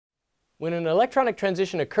when an electronic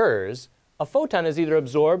transition occurs, a photon is either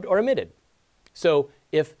absorbed or emitted. So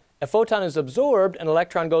if a photon is absorbed, an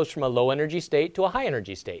electron goes from a low energy state to a high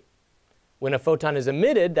energy state. When a photon is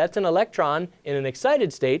emitted, that's an electron in an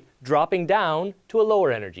excited state dropping down to a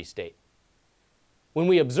lower energy state. When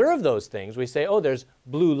we observe those things, we say, oh, there's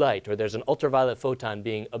blue light, or there's an ultraviolet photon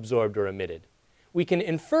being absorbed or emitted. We can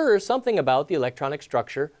infer something about the electronic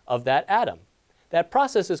structure of that atom. That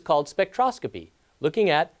process is called spectroscopy,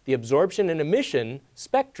 looking at the absorption and emission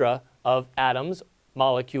spectra of atoms,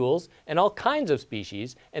 molecules, and all kinds of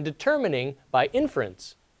species, and determining by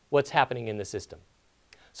inference what's happening in the system.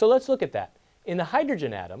 So let's look at that. In the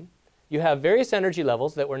hydrogen atom, you have various energy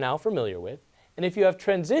levels that we're now familiar with, and if you have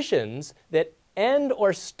transitions that end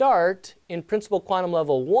or start in principal quantum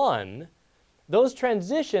level 1, those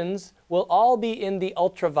transitions will all be in the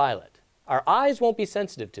ultraviolet. Our eyes won't be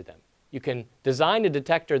sensitive to them. You can design a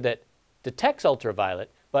detector that detects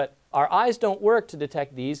ultraviolet, but our eyes don't work to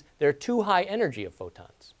detect these. They're too high energy of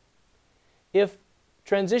photons. If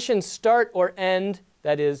transitions start or end,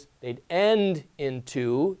 that is, they'd end in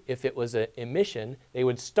 2 if it was an emission, they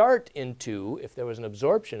would start in 2 if there was an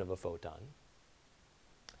absorption of a photon.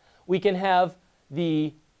 We can have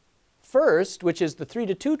the first, which is the 3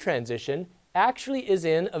 to 2 transition, actually is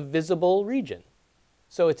in a visible region.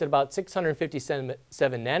 So it's at about 657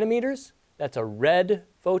 nanometers. That's a red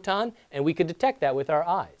photon, and we could detect that with our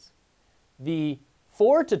eyes. The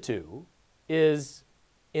 4 to 2 is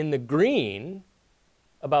in the green,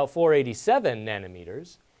 about 487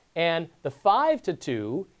 nanometers, and the 5 to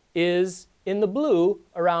 2 is in the blue,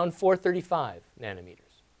 around 435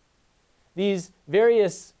 nanometers. These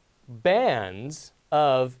various bands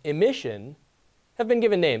of emission have been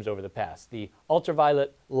given names over the past. The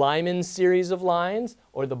ultraviolet Lyman series of lines,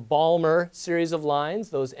 or the Balmer series of lines,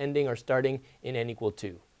 those ending or starting in n equal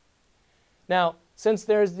 2. Now, since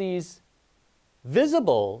there's these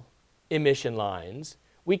visible emission lines,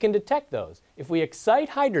 we can detect those. If we excite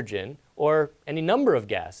hydrogen, or any number of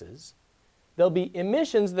gases, there'll be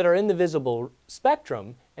emissions that are in the visible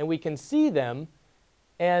spectrum, and we can see them.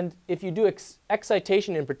 And if you do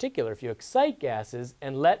excitation in particular, if you excite gases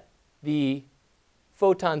and let the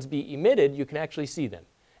photons be emitted, you can actually see them.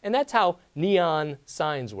 And that's how neon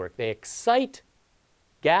signs work. They excite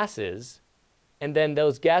gases, and then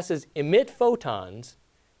those gases emit photons,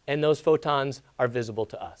 and those photons are visible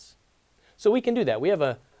to us. So we can do that. We have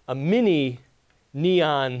a mini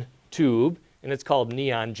neon tube, and it's called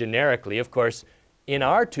neon generically. Of course, in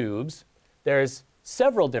our tubes, there's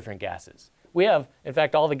several different gases. We have, in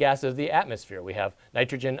fact, all the gases of the atmosphere. We have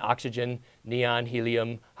nitrogen, oxygen, neon,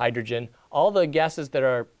 helium, hydrogen, all the gases that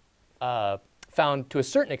are found to a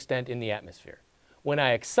certain extent in the atmosphere. When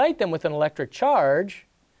I excite them with an electric charge,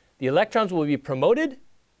 the electrons will be promoted,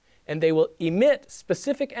 and they will emit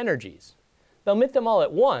specific energies. They'll emit them all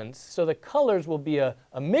at once, so the colors will be a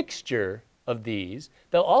mixture of these.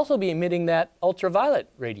 They'll also be emitting that ultraviolet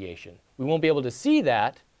radiation. We won't be able to see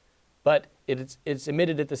that, but it's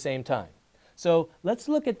emitted at the same time. So let's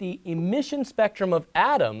look at the emission spectrum of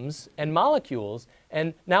atoms and molecules,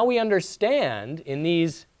 and now we understand in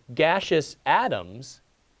these gaseous atoms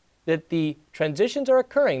that the transitions are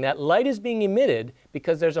occurring. That light is being emitted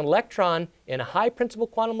because there's an electron in a high principal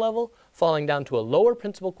quantum level falling down to a lower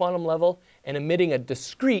principal quantum level and emitting a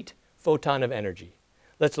discrete photon of energy.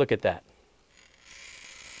 Let's look at that.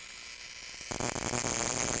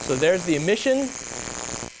 So there's the emission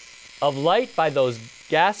of light by those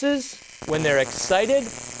gases when they're excited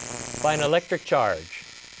by an electric charge.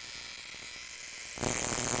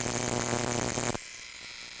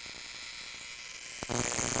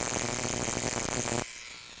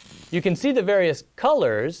 You can see the various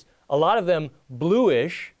colors, a lot of them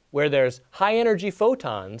bluish, where there's high energy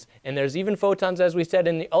photons, and there's even photons, as we said,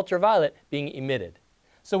 in the ultraviolet being emitted.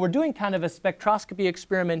 So we're doing kind of a spectroscopy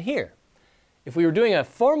experiment here. If we were doing a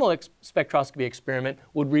formal spectroscopy experiment,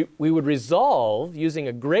 we would resolve, using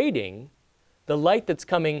a grating, the light that's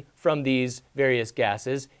coming from these various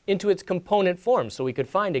gases into its component forms, so we could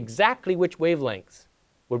find exactly which wavelengths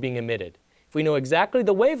were being emitted. If we know exactly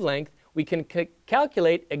the wavelength, we can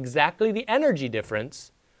calculate exactly the energy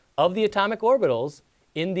difference of the atomic orbitals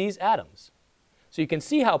in these atoms. So you can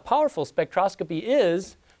see how powerful spectroscopy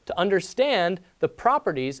is to understand the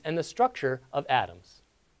properties and the structure of atoms.